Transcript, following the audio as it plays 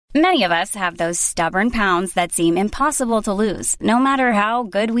Many of us have those stubborn pounds that seem impossible to lose, no matter how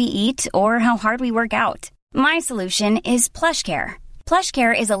good we eat or how hard we work out. My solution is PlushCare.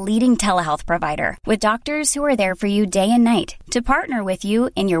 PlushCare is a leading telehealth provider with doctors who are there for you day and night to partner with you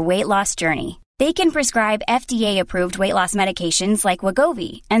in your weight loss journey. They can prescribe FDA-approved weight loss medications like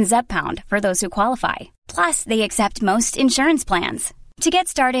Wegovy and Zepbound for those who qualify. Plus, they accept most insurance plans. To get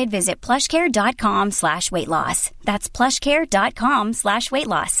started, visit plushcare.com/weightloss. That's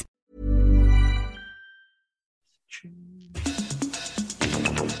plushcare.com/weightloss.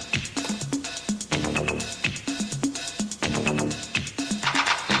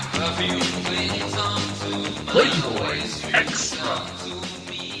 Playboys Extra.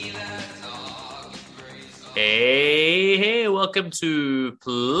 Hey, welcome to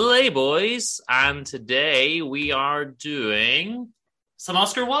Playboys, and today we are doing some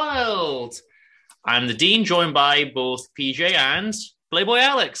Oscar Wilde. I'm the Dean, joined by both PJ and Playboy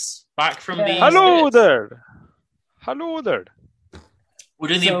Alex, back from the... Hello there! Hello there! We're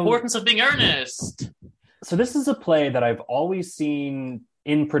doing the importance of being earnest. So this is a play that I've always seen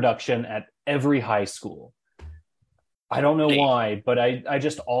in production at every high school. I don't know why, but I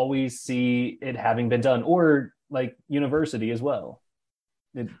just always see it having been done, or like university as well.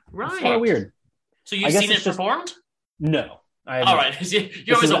 It's kind of weird. So you've seen it performed? No. All right.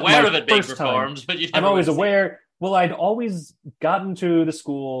 You're always aware of it being performed, but you've never I'm always aware. Well, I'd always gotten to the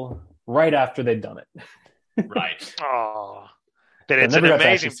school right after they'd done it. Right. Oh, but it's an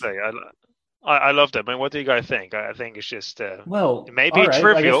amazing play. I loved it. I mean, what do you guys think? I think it's just it may be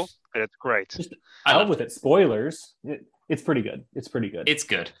trivial, but it's great. Just out with it. Spoilers. It's pretty good. It's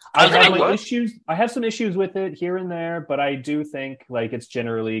good. I have some issues with it here and there, but I do think it's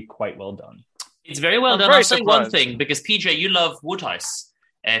generally quite well done. It's very well done. I'll say one thing, because PJ, you love Woodhouse.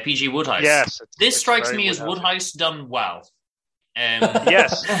 PG Woodhouse. Yes. This strikes me as Woodhouse done well.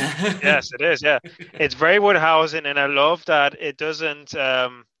 Yes, it is. Yeah, it's very Woodhousing, and I love that it doesn't.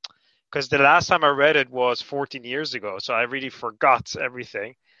 Because the last time I read it was 14 years ago, so I really forgot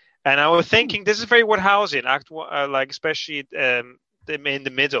everything. And I was thinking, this is very Woodhousing, especially in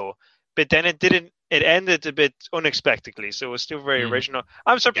the middle. But then it ended a bit unexpectedly, so it was still very original.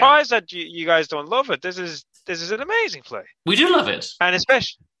 I'm surprised that you guys don't love it. This is an amazing play. We do love it, and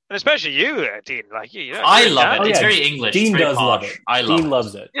especially you, Dean. I love it. It's very English. Dean does love it. Dean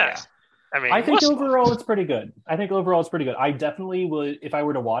loves it. Yes. I think overall it's pretty good. I definitely would, if I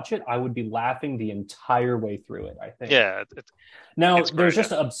were to watch it, I would be laughing the entire way through it, I think. Yeah. There's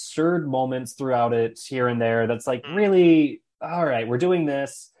just absurd moments throughout it here and there that's really, all right, we're doing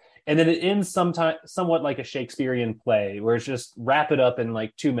this. And then it ends somewhat like a Shakespearean play, where it's just wrap it up in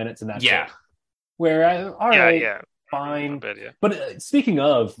 2 minutes and that's it. Where, fine. Bit, yeah. But speaking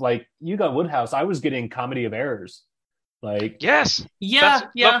of, you got Woodhouse, I was getting Comedy of Errors. Yes.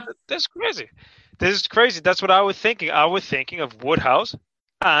 That's crazy. This is crazy. That's what I was thinking. I was thinking of Woodhouse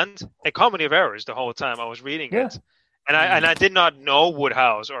and A Comedy of Errors the whole time I was reading it. And I did not know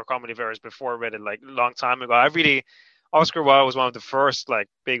Woodhouse or Comedy of Errors before I read it a long time ago. Oscar Wilde was one of the first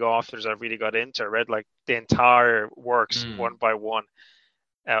big authors I really got into. I read the entire works one by one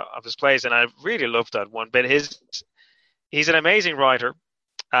of his plays, and I really loved that one. But he's an amazing writer,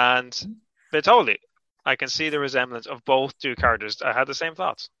 but totally, I can see the resemblance of both two characters. I had the same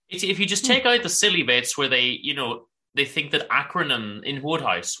thoughts. If you just take out the silly bits where they think that in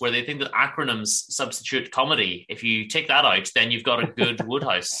Woodhouse, where they think that acronyms substitute comedy, if you take that out, then you've got a good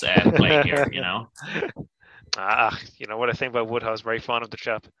Woodhouse play here, you know what I think about Woodhouse, very fond of the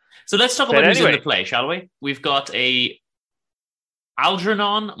chap. So let's talk about who's in the play, shall we? We've got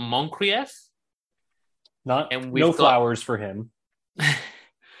Algernon Moncrieff. No flowers for him.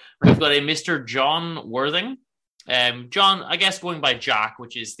 We've got a Mr. John Worthing. John, I guess going by Jack,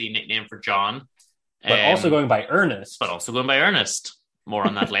 which is the nickname for John. But also going by Earnest. More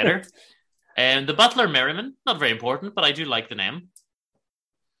on that later. The butler, Merriman. Not very important, but I do like the name.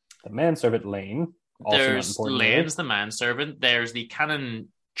 The manservant, Lane. There's Lane's the manservant. There's the canon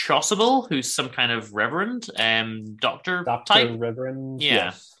Chasuble, who's some kind of reverend, doctor type. Reverend,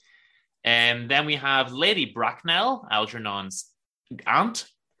 yeah. And then we have Lady Bracknell, Algernon's aunt.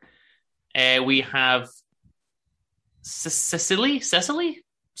 We have Cecily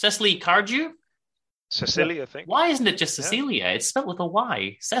Cardew. Cecily, I think. Why isn't it just Cecilia? It's spelled with a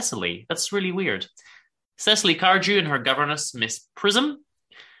Y. Cecily. That's really weird. Cecily Cardew and her governess, Miss Prism.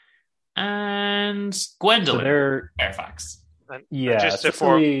 And Gwendolyn Fairfax.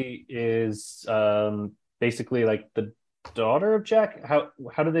 Cecily is basically the daughter of Jack. How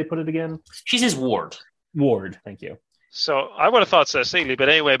did they put it again? She's his ward. Thank you. So I would have thought Cecily, but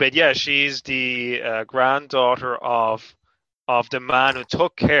anyway, she's the granddaughter of of the man who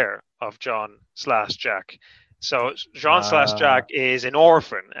took care of John/Jack. So John/Jack is an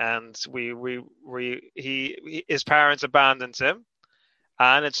orphan, and his parents abandoned him,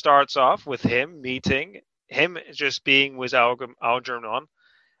 and it starts off with him just being with Algernon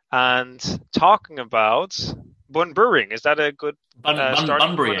and talking about bunburying. Is that a good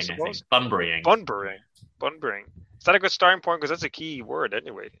bunburying? I think bunburying. Is that a good starting point? Because that's a key word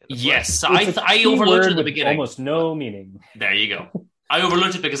anyway. Yes, I overlooked it at the beginning. Almost no meaning. There you go. I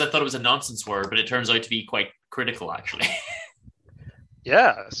overlooked it because I thought it was a nonsense word, but it turns out to be quite critical, actually.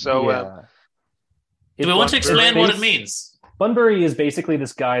 Yeah. So, do we want to explain what it means? Bunbury is basically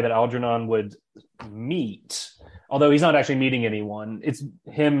this guy that Algernon would meet, although he's not actually meeting anyone. It's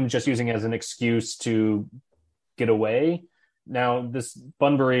him just using it as an excuse to get away. Now, this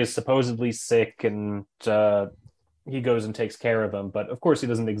Bunbury is supposedly sick, and he goes and takes care of him, but of course he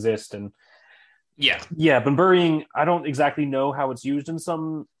doesn't exist. And bunburying, I don't exactly know how it's used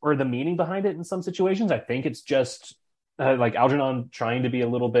or the meaning behind it in some situations. I think it's just like Algernon trying to be a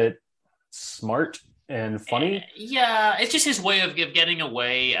little bit smart and funny. It's just his way of getting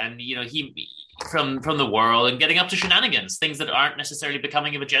away, and he from the world and getting up to shenanigans, things that aren't necessarily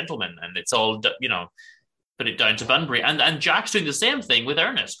becoming of a gentleman, and it's all put it down to Bunbury. And Jack's doing the same thing with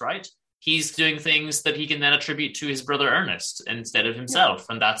Earnest, right? He's doing things that he can then attribute to his brother Earnest instead of himself,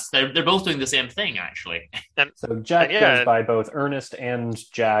 and they're both doing the same thing, actually. And so Jack goes by both Earnest and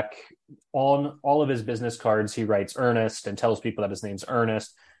Jack. On all of his business cards, he writes Earnest and tells people that his name's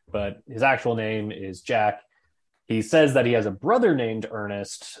Earnest, but his actual name is Jack. He says that he has a brother named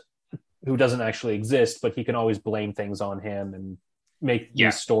Earnest who doesn't actually exist, but he can always blame things on him and make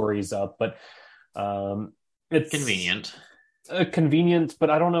these stories up. But it's convenient. Convenient,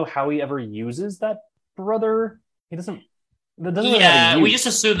 but I don't know how he ever uses that brother. He doesn't. We just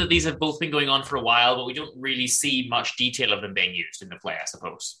assume that these have both been going on for a while, but we don't really see much detail of them being used in the play, I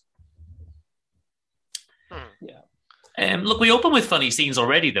suppose. Look, we open with funny scenes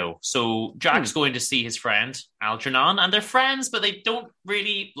already, though. So Jack's going to see his friend Algernon, and they're friends, but they don't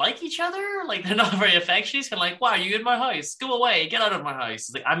really like each other. Like, they're not very affectionate. He's kind of like, "Why are you in my house? Go away! Get out of my house!"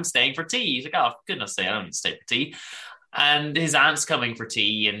 He's like, "I'm staying for tea." He's like, "Oh, goodness sake, I don't need to stay for tea." And his aunt's coming for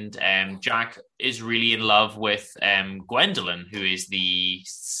tea, and Jack is really in love with Gwendolyn, who is the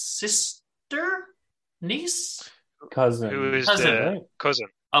cousin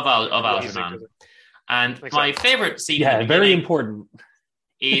of Algernon. And my favorite scene, very important,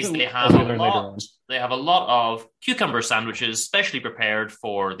 is they have a lot of cucumber sandwiches, specially prepared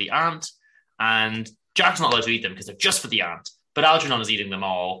for the aunt, and Jack's not allowed to eat them because they're just for the aunt. But Algernon is eating them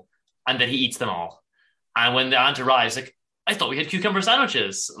all, and then he eats them all. And when the aunt arrives, like, "I thought we had cucumber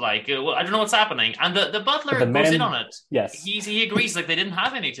sandwiches. Like, I don't know what's happening." And the butler goes in on it. Yes, he agrees. Like, they didn't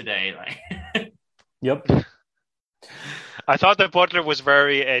have any today. Like, yep. I thought the butler was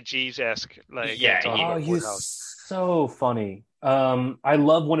very Jeeves-esque. Like, he's so funny. I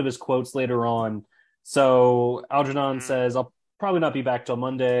love one of his quotes later on. So Algernon says, "I'll probably not be back till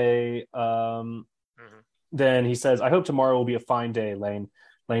Monday." Then he says, "I hope tomorrow will be a fine day, Lane."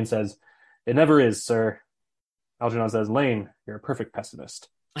 Lane says, "It never is, sir." Algernon says, "Lane, you're a perfect pessimist.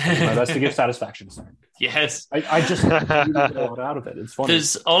 I'll do my best to give satisfaction, sir." Yes. I just really get a lot out of it. It's funny.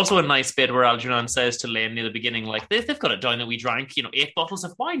 There's also a nice bit where Algernon says to Lane near the beginning, like, they've got it down that we drank, 8 bottles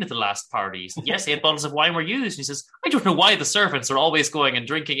of wine at the last party. Said, "Yes, 8 bottles of wine were used." And he says, "I don't know why the servants are always going and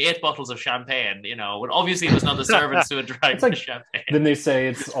drinking 8 bottles of champagne, when obviously it was not the servants who had drank the champagne." Then they say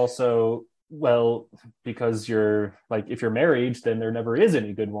it's also, well, because you're, like, if you're married, then there never is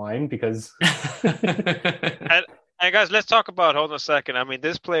any good wine because... And guys, let's talk about, hold on a second. I mean,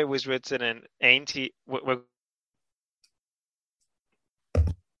 this play was written in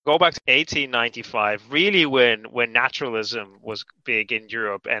go back to 1895, really when naturalism was big in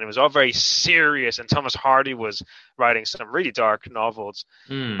Europe, and it was all very serious, and Thomas Hardy was writing some really dark novels.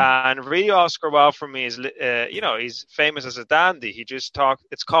 And really Oscar Wilde for me is, he's famous as a dandy.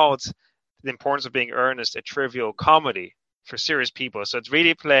 It's called The Importance of Being Earnest, a trivial comedy for serious people. So it's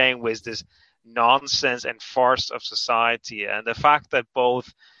really playing with this nonsense and farce of society, and the fact that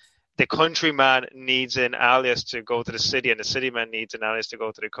both the countryman needs an alias to go to the city and the city man needs an alias to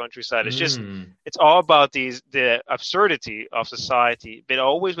go to the countryside. It's just, it's all about the absurdity of society, but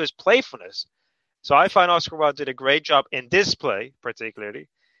always with playfulness. So I find Oscar Wilde did a great job in this play, particularly,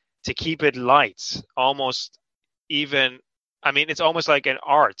 to keep it light, almost even, I mean, it's almost like an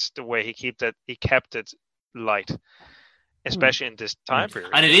art, the way he kept it light. Especially in this time period.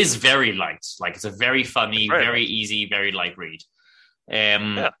 And it is very light. Like, it's a very funny, very easy, very light read.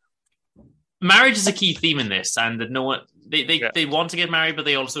 marriage is a key theme in this, and that no one they want to get married, but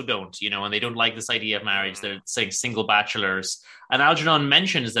they also don't, and they don't like this idea of marriage. They're saying single bachelors. And Algernon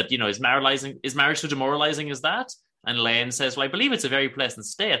mentions that, is marriage so demoralizing as that? And Lane says, well, I believe it's a very pleasant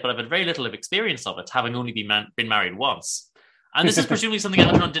state, but I've had very little of experience of it, having only been married once. And this is presumably something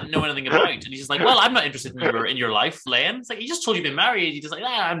Algernon didn't know anything about. And he's just like, well, I'm not interested in your life, Lane. It's like, he just told you you've been married. He's just like,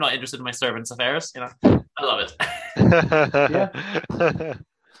 I'm not interested in my servants' affairs. I love it. Yeah.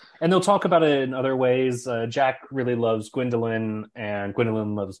 And they'll talk about it in other ways. Jack really loves Gwendolyn, and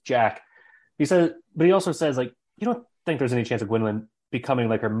Gwendolyn loves Jack. But he also says, like, you don't think there's any chance of Gwendolyn becoming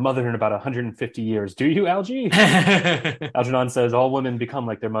like her mother in about 150 years, do you, Algie? Algernon says, all women become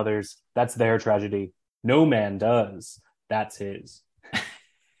like their mothers. That's their tragedy. No man does. That's his.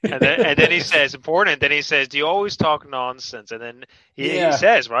 And then he says, important. Then he says, "Do you always talk nonsense?" And then he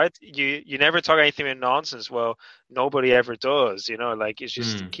says, "Right, you never talk anything in nonsense." Well, nobody ever does. Like it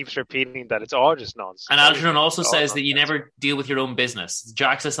just keeps repeating that it's all just nonsense. And Algernon also says that you never deal with your own business.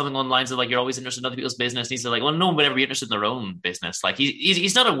 Jack says something along the lines of like, "You're always interested in other people's business." And he's like, "Well, no one would ever be interested in their own business." Like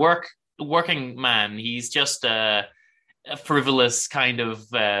he's not a working man. He's just a frivolous kind of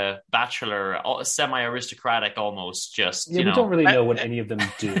bachelor, semi-aristocratic almost. Just we don't really know what any of them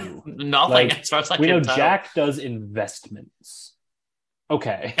do. Nothing. As far as I we can know tell. Jack does investments.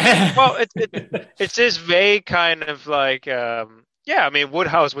 Okay. Well, it's this vague kind of like.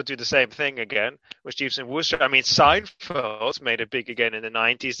 Woodhouse would do the same thing again with Jeeves and Wooster. Seinfeld made it big again in the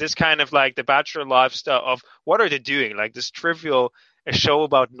 90s. This kind of like the bachelor lifestyle of what are they doing? Like this trivial, a show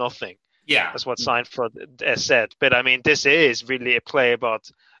about nothing. Yeah. That's what Seinfeld said. But this is really a play about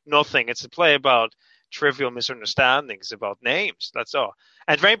nothing. It's a play about trivial misunderstandings about names. That's all.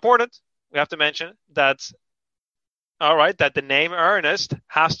 And very important, we have to mention that, all right, that the name Ernest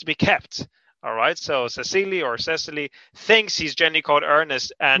has to be kept. All right, so Cecily thinks he's generally called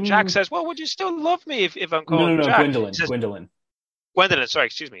Ernest, and Jack says, well, would you still love me if I'm called Jack? Gwendolyn, sorry,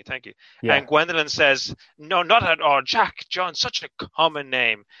 excuse me, thank you. Yeah. And Gwendolyn says, no, not at all, Jack, John, such a common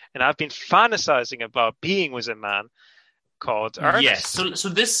name. And I've been fantasizing about being with a man called Ernest. Yes, so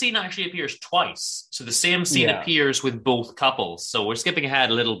this scene actually appears twice. So the same scene appears with both couples. So we're skipping ahead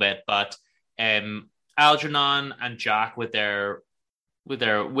a little bit, but Algernon and Jack with their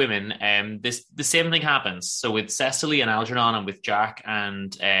women, the same thing happens. So with Cecily and Algernon and with Jack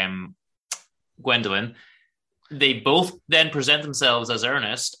and Gwendolyn, they both then present themselves as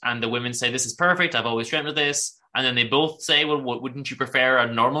Ernest, and the women say, this is perfect, I've always dreamt of this. And then they both say, well, wouldn't you prefer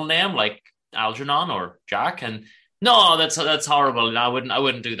a normal name like Algernon or Jack? And no, that's horrible. I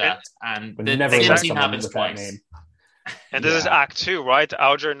wouldn't do that. And the same scene happens twice. And this is Act 2, right?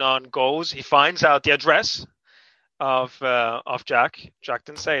 Algernon goes, he finds out the address of Jack. Jack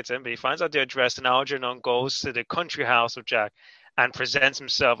didn't say it's him, but he finds out the address, and Algernon goes to the country house of Jack and presents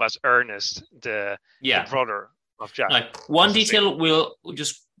himself as Ernest, the brother of Jack. Now, one detail we'll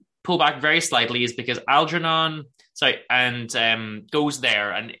just pull back very slightly is because Algernon goes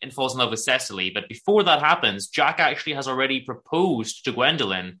there and falls in love with Cecily. But before that happens, Jack actually has already proposed to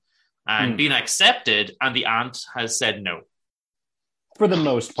Gwendolyn and been accepted, and the aunt has said no. For the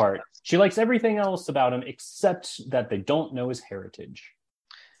most part. She likes everything else about him except that they don't know his heritage.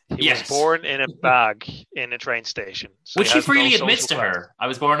 He was born in a bag in a train station. So which he freely admits to her. I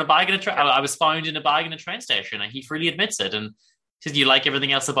was born in a bag in a train. I was found in a bag in a train station, and he freely admits it. And he says, "You like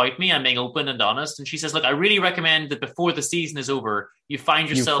everything else about me? I'm being open and honest." And she says, "Look, I really recommend that before the season is over, you find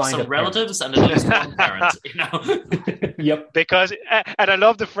yourself some relatives and at least one parent." Yep. Because, and I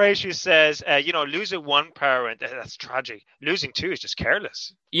love the phrase she says, losing one parent, that's tragic. Losing two is just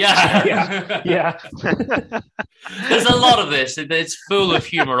careless. Yeah. There's a lot of this. It's full of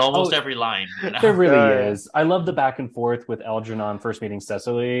humor, almost every line. There really is. I love the back and forth with Algernon first meeting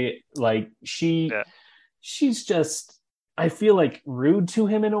Cecily. Like, she's just, I feel like, rude to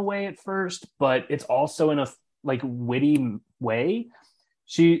him in a way at first, but it's also in a like witty way.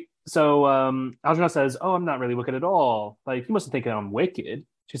 Algernon says, "Oh, I'm not really wicked at all. Like, you mustn't think I'm wicked."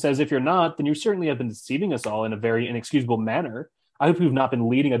 She says, "If you're not, then you certainly have been deceiving us all in a very inexcusable manner. I hope you've not been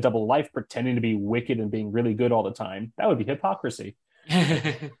leading a double life, pretending to be wicked and being really good all the time. That would be hypocrisy."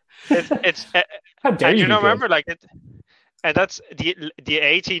 it's How dare you? Remember, like it. And that's the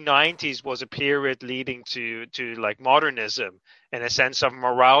 1890s was a period leading to like modernism, in a sense of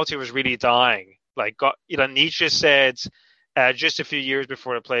morality was really dying. Like Nietzsche said just a few years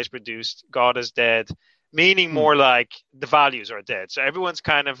before the play is produced, God is dead, meaning more like the values are dead. So everyone's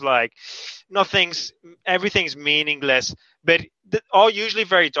kind of like everything's meaningless, but all usually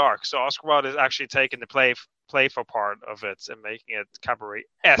very dark. So Oscar Wilde is actually taking the playful part of it and making it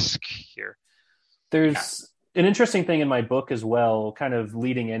cabaret-esque here. There's an interesting thing in my book as well, kind of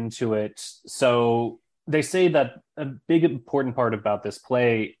leading into it. So they say that a big important part about this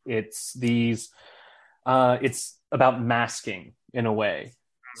play, it's about masking in a way.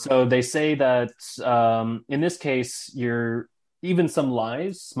 So they say that in this case, even some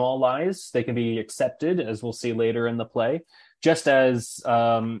lies, small lies, they can be accepted, as we'll see later in the play. Just as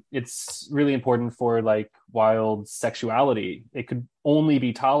it's really important for like Wilde's sexuality, it could only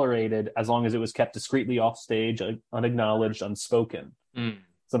be tolerated as long as it was kept discreetly off stage, unacknowledged, unspoken.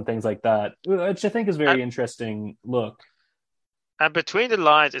 Some things like that, which I think is very interesting look. And between the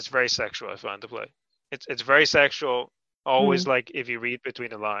lines, it's very sexual. I find the play. It's very sexual. Always like if you read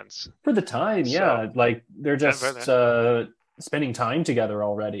between the lines. For the time, yeah, like they're just spending time together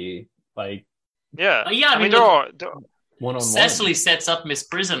already. Like, yeah. I mean, they're one-on-one. Cecily sets up Miss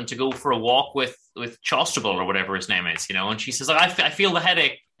Prism to go for a walk with Chostable or whatever his name is, and she says, I feel the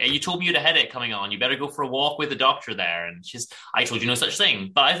headache. You told me you had a headache coming on. You better go for a walk with the doctor there. And I told you no such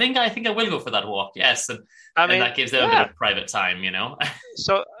thing. But I think I will go for that walk, yes. And that gives them a bit of private time,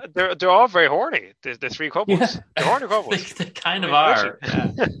 So they're all very horny, the three couples. Yeah. They're horny couples. they kind of are.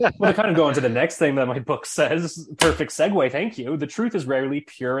 Yeah. Well, to kind of go into the next thing that my book says, perfect segue, thank you. The truth is rarely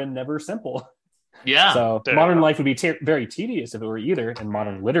pure and never simple. Yeah. So modern life would be very tedious if it were either, and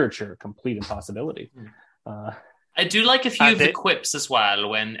modern literature, complete impossibility. I do like a few of the quips as well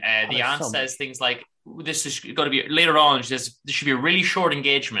when the aunt says things like, this is going to be later on, she says, this should be a really short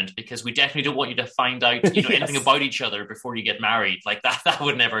engagement because we definitely don't want you to find out anything about each other before you get married. Like that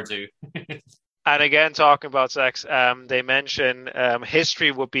would never do. And again, talking about sex, they mention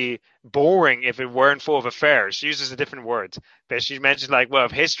history would be boring if it weren't full of affairs. She uses a different word, but she mentions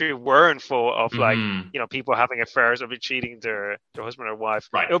if history weren't full of people having affairs or be cheating their husband or wife,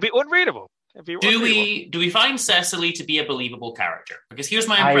 it would be unreadable. Do we find Cecily to be a believable character? Because here's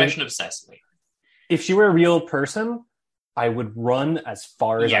my impression of Cecily. If she were a real person, I would run as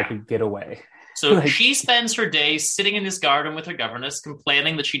far as I could get away. So she spends her days sitting in this garden with her governess,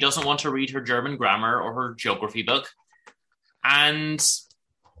 complaining that she doesn't want to read her German grammar or her geography book. And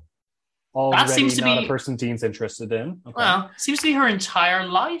already that seems to be a person Dean's interested in. Okay. Well, seems to be her entire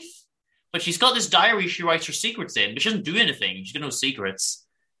life. But she's got this diary she writes her secrets in, but she doesn't do anything. She's got no secrets.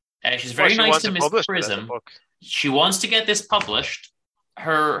 She's very nice to Miss Prism. She wants to get this published.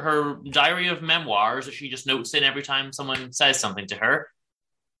 Her diary of memoirs that she just notes in every time someone says something to her.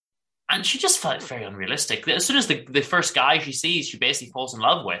 And she just felt very unrealistic. As soon as the first guy she sees, she basically falls in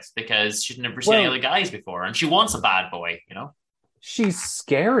love with because she's never seen any other guys before. And she wants a bad boy, She's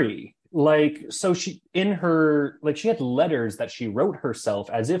scary. So she had letters that she wrote herself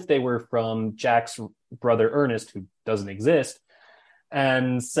as if they were from Jack's brother Ernest, who doesn't exist,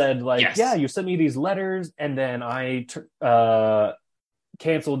 and said yeah, you sent me these letters and then I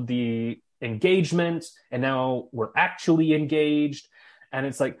canceled the engagement and now we're actually engaged. And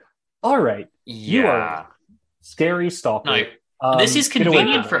it's like, all right, you are a scary stalker. Now, this is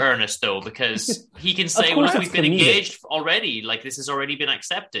convenient for Earnest, though, because he can say, well, we've been engaged already. Like, this has already been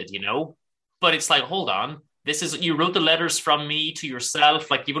accepted, But it's like, hold on. You wrote the letters from me to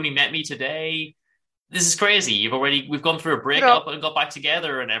yourself. Like, you've only met me today. This is crazy. We've gone through a breakup and got back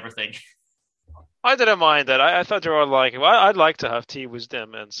together and everything. I didn't mind that. I thought they were like, well, I'd like to have tea with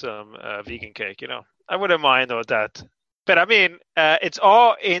them and some vegan cake, I wouldn't mind all that. But I mean, it's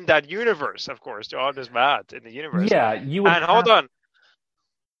all in that universe, of course. They're all just mad in the universe. Yeah, you would. And hold on,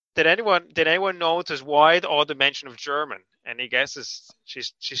 did anyone notice why all the mention of German? And he guesses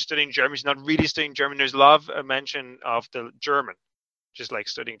she's studying German. She's not really studying German. There's a lot of mention of the German, just like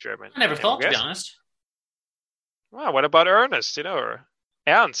studying German. I never thought, to be honest. Well, what about Ernest? Or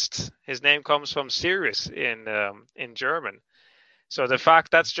Ernst? His name comes from Sirius in German. So the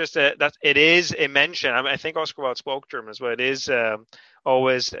fact that it is a mention. I think Oscar Wilde spoke German as well. It is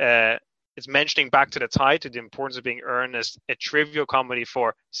always it's mentioning back to the title, the importance of being earnest, a trivial comedy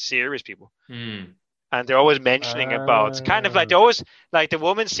for serious people. And they're always mentioning about kind of like they always like the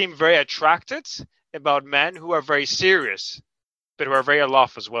women seem very attracted about men who are very serious, but who are very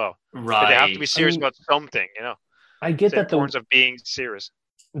aloft as well. Right, but they have to be serious about something. I get that the importance of being serious.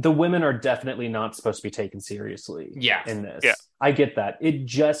 The women are definitely not supposed to be taken seriously in this. Yeah. I get that. It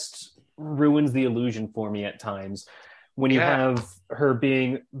just ruins the illusion for me at times when you have her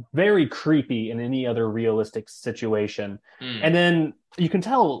being very creepy in any other realistic situation. And then you can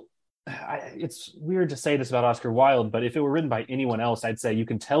tell, it's weird to say this about Oscar Wilde, but if it were written by anyone else, I'd say you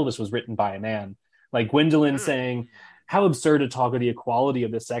can tell this was written by a man. Like Gwendolyn saying, how absurd to talk of the equality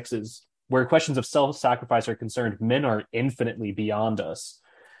of the sexes. Where questions of self-sacrifice are concerned, men are infinitely beyond us.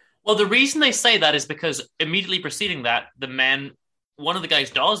 Well, the reason they say that is because immediately preceding that, one of the guys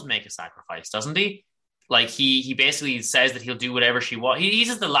does make a sacrifice, doesn't he? like he basically says that he'll do whatever she wants. He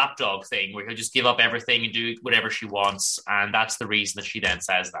uses the lapdog thing where he'll just give up everything and do whatever she wants, and that's the reason that she then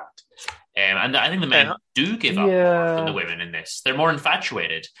says that. And I think the men do give up more than the women in this. They're more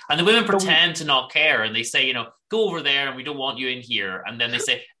infatuated, and the women pretend to not care, and they say, go over there, and we don't want you in here. And then they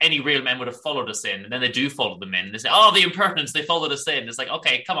say any real men would have followed us in, and then they do follow them in. And they say, oh, the impertinence, they followed us in. It's like,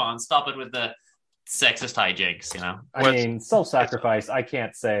 okay, come on, stop it with the sexist hijinks. I mean, self-sacrifice. I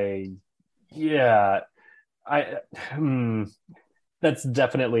can't say, that's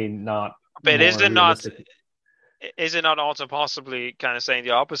definitely not. But is it not? Is it not also possibly kind of saying the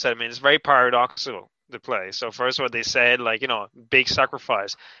opposite? I mean, it's very paradoxical, the play. So first of all, they said, big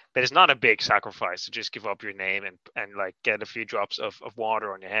sacrifice, but it's not a big sacrifice to just give up your name and like get a few drops of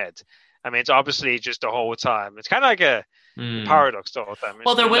water on your head. I mean, it's obviously just the whole time. It's kind of like a paradox the whole time.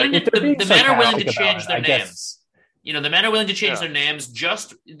 Well, they're willing the men are willing to change their names. The men are willing to change their names.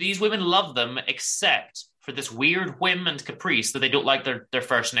 Just these women love them, except for this weird whim and caprice that they don't like their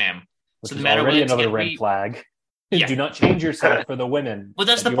first name. So the men are willing another red flag. Yeah. Do not change yourself for the women. Well,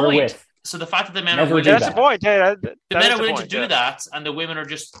 that's the point. So the fact that the men are willing, that's the point. Yeah, the men are willing to do that, and the women are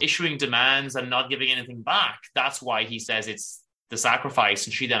just issuing demands and not giving anything back. That's why he says it's the sacrifice,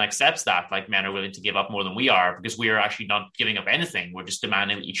 and she then accepts that. Like, men are willing to give up more than we are because we are actually not giving up anything. We're just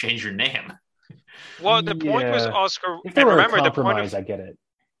demanding that you change your name. Well, the point was Oscar. If there were a compromise, I get it,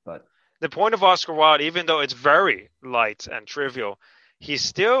 but the point of Oscar Wilde, even though it's very light and trivial, he's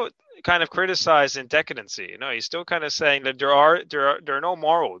still kind of criticizing decadency. He's still kind of saying that there are no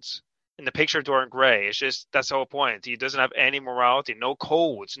morals in the picture of Dorian Gray. It's just, that's the whole point. He doesn't have any morality, no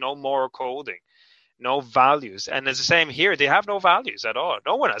codes, no moral coding, no values. And it's the same here. They have no values at all.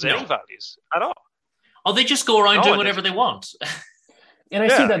 No one has any values at all. Oh, they just go around doing whatever they want. And I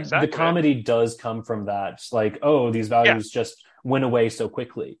see that the comedy does come from that. It's like, these values just went away so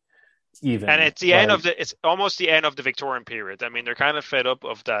quickly. And it's the end of it's almost the end of the Victorian period. I mean, they're kind of fed up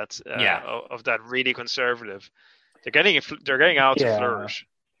of that, of that really conservative. They're getting out to flourish.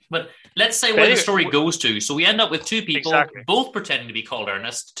 But let's say where the story goes to. So we end up with two people, both pretending to be called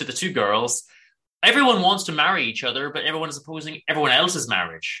Earnest, to the two girls. Everyone wants to marry each other, but everyone is opposing everyone else's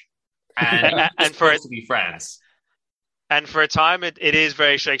marriage, and for it to be friends. And for a time, it is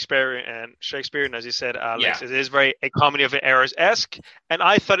very Shakespearean, as you said, Alex. Yeah. It is very a comedy of errors-esque. And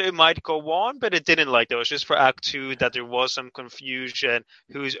I thought it might go on, but it didn't like that. It was just for Act 2 that there was some confusion.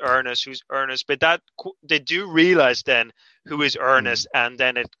 Who's Earnest? But that they do realize then who is Earnest, and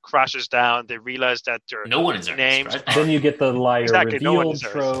then it crashes down. They realize that their no one is names. Earnest, right? Then you get the liar revealed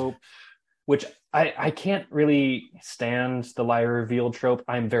trope, which I can't really stand the liar revealed trope.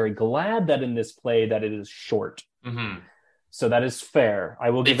 I'm very glad that in this play that it is short. Mm-hmm. So that is fair. I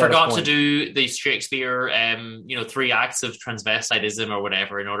will give that a point. They forgot to do the Shakespeare, 3 acts of transvestitism or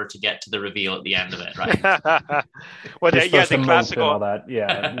whatever in order to get to the reveal at the end of it, right? Well, the classical. All that.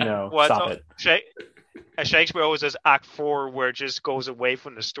 Yeah, stop it. Shakespeare always does Act 4, where it just goes away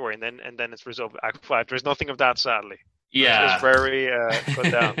from the story, and then it's resolved Act 5. There's nothing of that, sadly. Yeah, it's very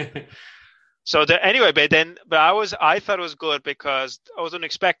cut down. So but I thought it was good because it was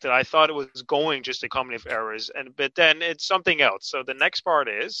unexpected. I thought it was going just a comedy of errors, but then it's something else. So the next part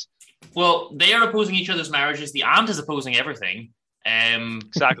is, well, they are opposing each other's marriages. The aunt is opposing everything.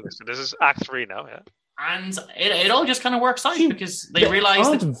 Exactly. So this is Act 3 now. Yeah, and it all just kind of works out because they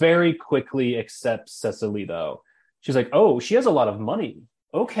realize that very quickly accepts Cecily. Though she's like, "Oh, she has a lot of money.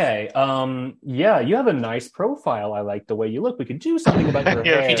 Okay, you have a nice profile. I like the way you look. We could do something about your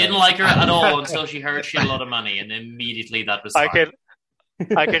hair." He didn't like her at all until she heard she had a lot of money, and immediately that was fine.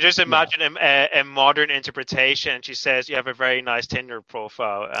 I can just imagine a modern interpretation. She says, "You have a very nice Tinder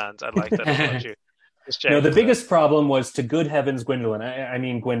profile, and I like that about you." No, the biggest problem was, to good heavens, Gwendolyn. I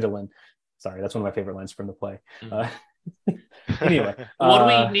mean, Gwendolyn. Sorry, that's one of my favorite lines from the play. Anyway, what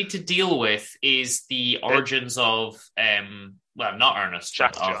we need to deal with is the origins of not Earnest,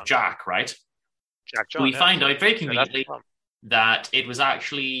 of Jack, right? Jack John. We find out very conveniently that it was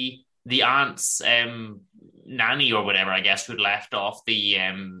actually the aunt's nanny or whatever, I guess, who'd left off the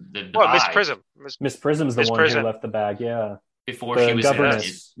bag. Miss Prism. Miss Prism's the one who left the bag, yeah. Before she was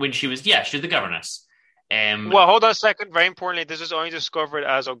governess. When she was the governess. Well, hold on a second. Very importantly, this is only discovered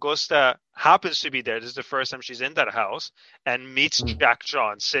as Augusta happens to be there. This is the first time she's in that house and meets Jack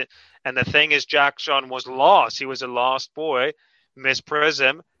John. And the thing is, Jack John was lost. He was a lost boy. Miss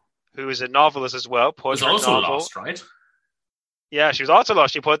Prism, who is a novelist as well, was also lost, right? Yeah, she was also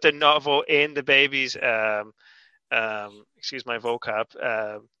lost. She put the novel in the baby's, excuse my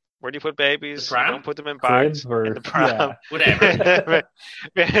vocab, where do you put babies? You don't put them in bags. In the pram. Whatever.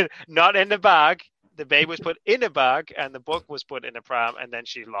 Not in the bag. The baby was put in a bag, and the book was put in a pram, and then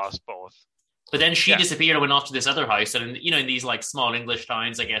she lost both. But then she disappeared and went off to this other house. And, in these like small English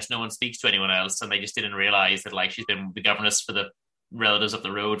towns, I guess no one speaks to anyone else. And they just didn't realize that like she's been the governess for the relatives up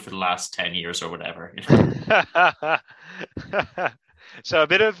the road for the last 10 years or whatever. So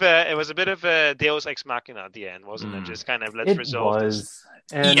it was a bit of a Deus Ex Machina at the end, wasn't it? Just kind of let's resolve this.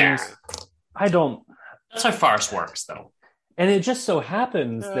 And that's how farce works, though. And it just so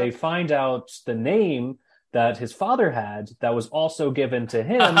happens they find out the name that his father had that was also given to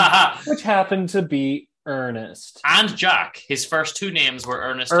him, which happened to be Earnest. And Jack. His first two names were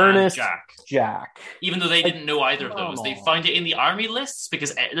Earnest and Jack. Even though they didn't know either of those. They found it in the army lists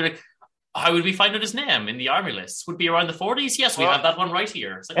because they're like, how would we find out his name in the army lists? Would it be around the 40s? Yes, we have that one right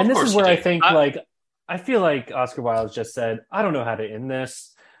here. It's like, and this is where I think, I feel like Oscar Wilde just said, I don't know how to end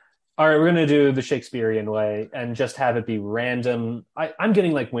this. All right, we're going to do the Shakespearean way and just have it be random. I'm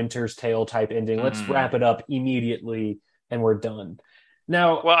getting like Winter's Tale type ending. Let's wrap it up immediately and we're done.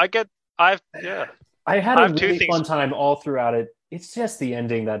 Now, well, I had a really fun time all throughout it. It's just the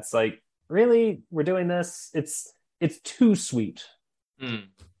ending that's like, really? We're doing this? It's too sweet.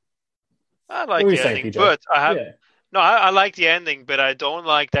 I like the ending, but I like the ending, but I don't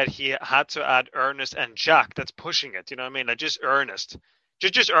like that he had to add Ernest and Jack. That's pushing it. You know what I mean? Like just Ernest.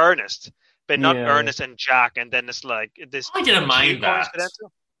 Just Earnest, but not Ernest and Jack, and then it's like this. I didn't mind that.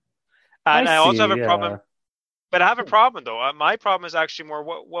 And I also have a problem, but I have a problem though. My problem is actually more.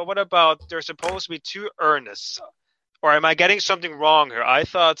 What about there's supposed to be two Ernests, or am I getting something wrong here? I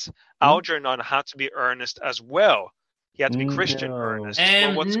thought Algernon had to be Ernest as well. He had to be Christian Ernest.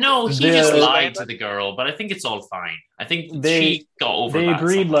 No, he just lied to the girl, but I think it's all fine. I think she got over that. They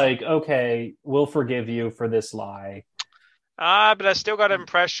agreed, like, okay, we'll forgive you for this lie. But I still got an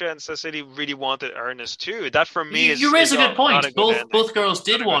impression Cecily really wanted Ernest too. That for me you raise a good point. Both girls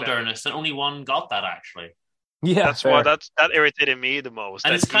did want Ernest, and only one got that actually. Yeah, that's why that irritated me the most.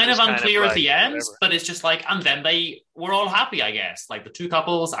 And it's kind of unclear at the end, but it's just like, and then they were all happy, I guess. Like the two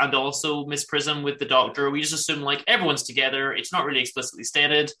couples, and also Miss Prism with the doctor. We just assume like everyone's together. It's not really explicitly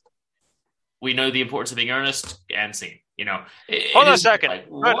stated. We know the importance of being earnest and scene. Hold on a second. Like,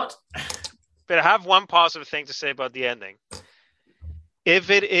 what? But I have one positive thing to say about the ending.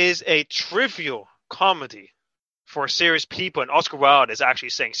 If it is a trivial comedy for serious people, and Oscar Wilde is actually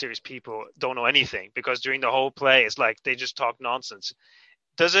saying serious people don't know anything, because during the whole play it's like they just talk nonsense.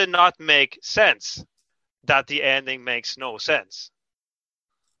 Does it not make sense that the ending makes no sense?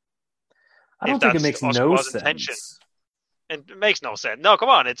 I don't think it makes no sense. Intention. It makes no sense. No, come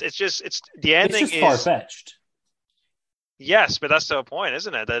on. It's the ending is far-fetched. Yes, but that's the point,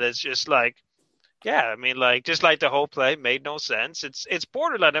 isn't it? That it's just like, yeah, I mean, like, just like the whole play made no sense. It's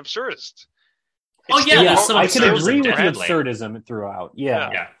borderline absurdist. I can agree with the absurdism throughout.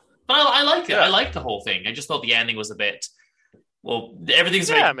 Yeah. But I like it. I like the whole thing. I just thought the ending was a bit, everything's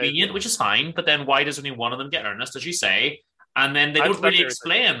very convenient, which is fine. But then why does only one of them get Earnest, as you say? And then they don't really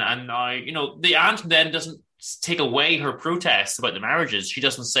explain. And the aunt then doesn't take away her protests about the marriages. She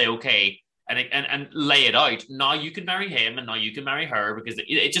doesn't say, okay, and lay it out. Now you can marry him, and now you can marry her, because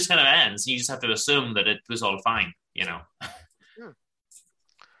it just kind of ends. You just have to assume that it was all fine,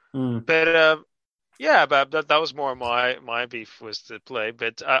 But but that was more my beef with the play.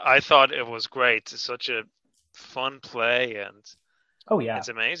 But I thought it was great. It's such a fun play, and it's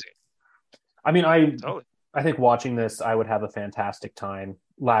amazing. I mean, I think watching this, I would have a fantastic time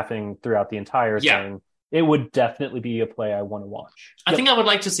laughing throughout the entire thing. It would definitely be a play I want to watch. I think I would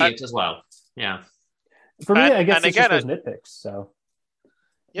like to see it as well. Yeah. For me, I guess it's just those nitpicks. So.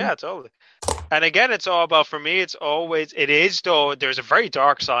 Yeah, totally. And again, it's all about, for me, it is though, there's a very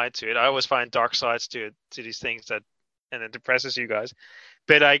dark side to it. I always find dark sides to these things and it depresses you guys.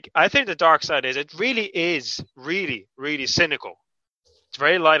 But I think the dark side is, it really is really, really cynical. It's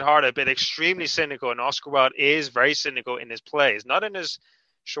very lighthearted, but extremely cynical. And Oscar Wilde is very cynical in his plays, not in his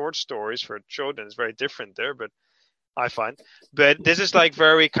short stories for children. It's very different there, but I find. But this is like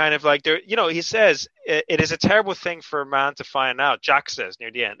very kind of like, there. He says, it is a terrible thing for a man to find out. Jack says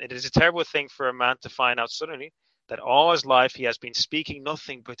near the end, it is a terrible thing for a man to find out suddenly that all his life he has been speaking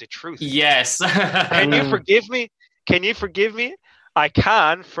nothing but the truth. Yes. Can you forgive me? Can you forgive me? I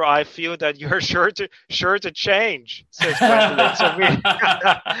can, for I feel that you're sure to change, says Gwendolyn.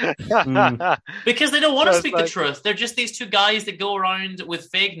 Because they don't want to speak the truth. They're just these two guys that go around with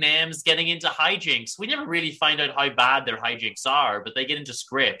fake names getting into hijinks. We never really find out how bad their hijinks are, but they get into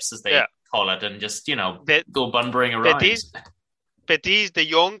scripts, as they call it, and just, go bunburying around. But the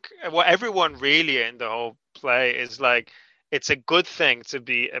young, everyone really in the whole play is like, it's a good thing to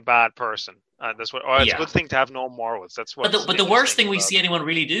be a bad person. That's what. Or it's a good thing to have no morals. That's what. But the worst thing we see anyone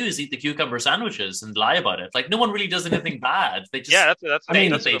really do is eat the cucumber sandwiches and lie about it. Like no one really does anything bad. They just that's a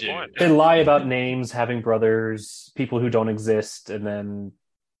good point. They lie about names, having brothers, people who don't exist, and then.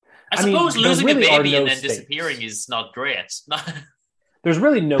 I suppose losing really a baby and then disappearing is not great. There's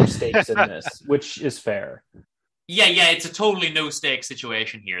really no stakes in this, which is fair. Yeah, it's a totally no stakes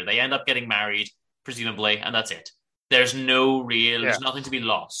situation here. They end up getting married, presumably, and that's it. There's there's nothing to be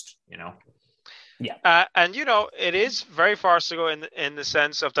lost, you know. Yeah, and you know, it is very farcical in the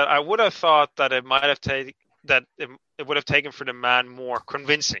sense of that. I would have thought that it might have taken it would have taken for the man more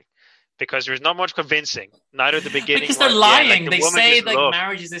convincing, because there's not much convincing, neither at the beginning. Because they're lying. They say like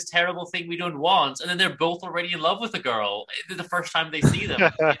marriage is this terrible thing we don't want, and then they're both already in love with the girl the first time they see them.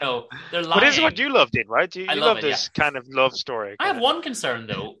 You know, they're lying. But this is what you loved it, right? You love this kind of love story. I have one concern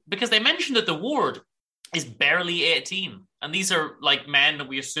though, because they mentioned that the ward is barely 18, and these are like men that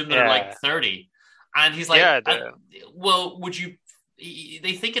we assume that are like 30. And he's like, well, would you...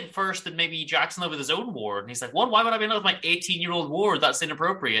 They think at first that maybe Jack's in love with his own ward. And he's like, what? Why would I be in love with my 18-year-old ward? That's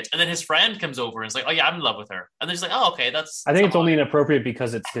inappropriate. And then his friend comes over and is like, oh, yeah, I'm in love with her. And then he's like, oh, okay, that's... I think it's only inappropriate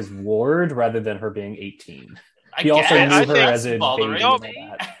because it's his ward rather than her being 18. He also knew her as a baby.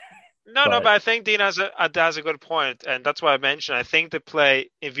 But I think Dean has a good point. And that's why I mentioned, I think the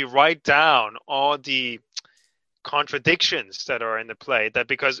play, if you write down all the contradictions that are in the play, that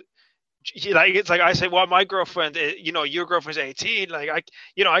because... Like it's like I say, well, my girlfriend, your girlfriend's 18. Like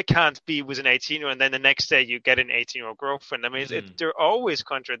I can't be with an 18-year-old, and then the next day you get an 18-year-old girlfriend. I mean, they're always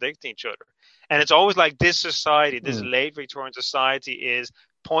contradicting each other, and it's always like this society, this late Victorian society, is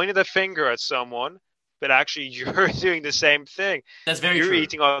pointing the finger at someone, but actually you're doing the same thing. That's very true. You're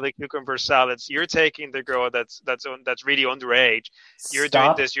eating all the cucumber salads. You're taking the girl that's really underage. You're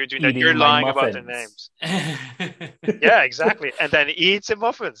doing this. You're doing that. You're lying about their names. Yeah, exactly. And then eat some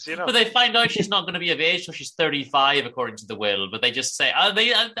muffins. You know. But they find out she's not going to be of age till she's 35, according to the will. But they just say, "Oh,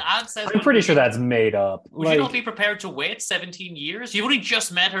 the ad says." I'm pretty sure that's made up. Would you not be prepared to wait 17 years? You've only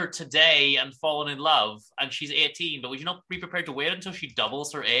just met her today and fallen in love, and she's 18. But would you not be prepared to wait until she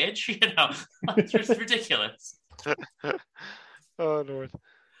doubles her age? You know, it's just ridiculous. Oh Lord!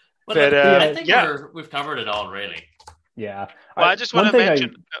 But I think we've covered it all, really. Yeah. Well, I just want to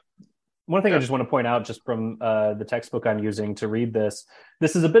mention. One thing I just want to point out, just from the textbook I'm using to read this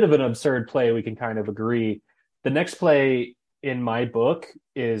is a bit of an absurd play. We can kind of agree. The next play in my book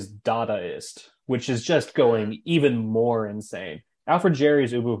is Dadaist, which is just going even more insane. Alfred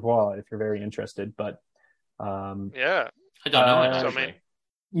Jarry's Ubuvois, if you're very interested, but I don't know it actually.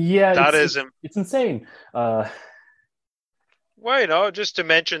 Yeah, Dadaism. It's insane. Well, just to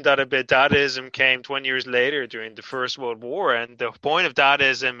mention that a bit, Dadaism came 20 years later during the First World War, and the point of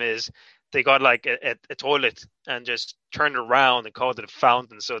Dadaism is they got like a toilet and just turned it around and called it a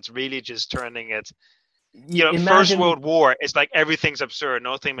fountain. So it's really just turning it. First World War, it's like everything's absurd,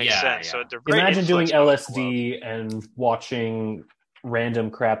 nothing makes sense. Yeah. So they're very imagine doing LSD and watching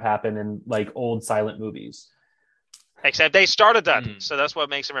random crap happen in like old silent movies. Except they started that, so that's what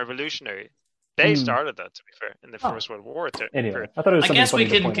makes them revolutionary. They started that, to be fair, in the First World War. Anyway, I thought it was. I guess we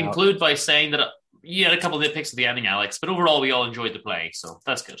can conclude by saying that you had a couple of nitpicks at the ending, Alex, but overall we all enjoyed the play, so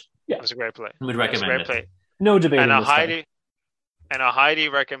that's good. Yeah, it was a great play. We'd recommend it. Play. No debate. And I highly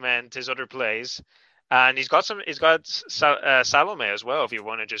recommend his other plays. And he's got Salome as well. If you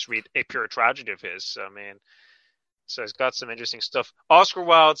want to just read a pure tragedy of his, I mean, so he's got some interesting stuff. Oscar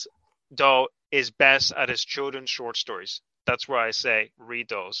Wilde, though, is best at his children's short stories. That's where I say read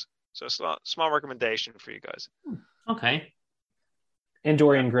those. So a small recommendation for you guys. Okay. And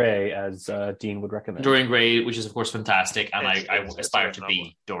Dorian Gray, as Dean would recommend. Dorian Gray, which is, of course, fantastic. And I aspire to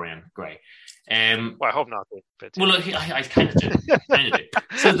be Dorian Gray. Well, I hope not. But... Well, look, I kind of do.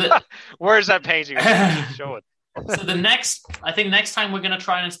 So where's that painting? Show it. So next time we're going to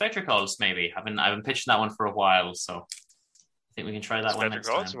try an Inspector Calls, maybe. I've been pitching that one for a while, so I think we can try that one next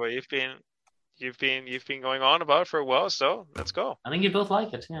time. Well, you've been going on about for a while, so let's go. I think you both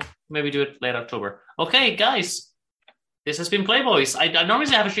like it. Yeah, maybe do it late October. Okay, guys, this has been Playboys. I normally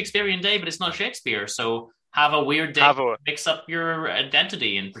say have a Shakespearean day, but it's not Shakespeare, so have a weird day. Mix up your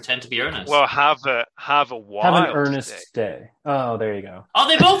identity and pretend to be Earnest. Well, have an Earnest day. Oh, there you go. Oh,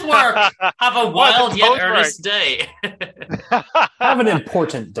 they both work. Have a wild yet earnest day. Have an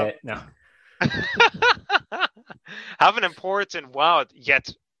important day. No. Have an important, wild yet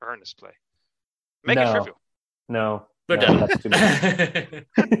earnest play. Make it trivial. No. That's too much.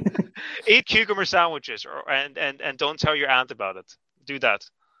 Eat cucumber sandwiches and don't tell your aunt about it. Do that.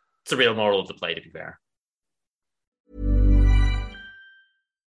 It's the real moral of the play, to be fair.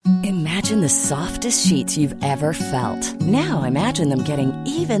 Imagine the softest sheets you've ever felt. Now imagine them getting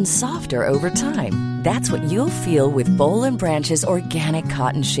even softer over time. That's what you'll feel with Boll & Branch's organic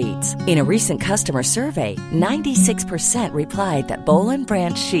cotton sheets. In a recent customer survey, 96% replied that Boll &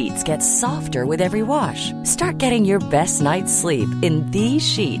 Branch sheets get softer with every wash. Start getting your best night's sleep in these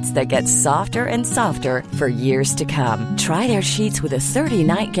sheets that get softer and softer for years to come. Try their sheets with a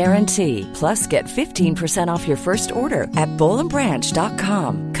 30-night guarantee. Plus, get 15% off your first order at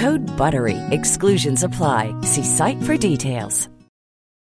bollandbranch.com. Code BUTTERY. Exclusions apply. See site for details.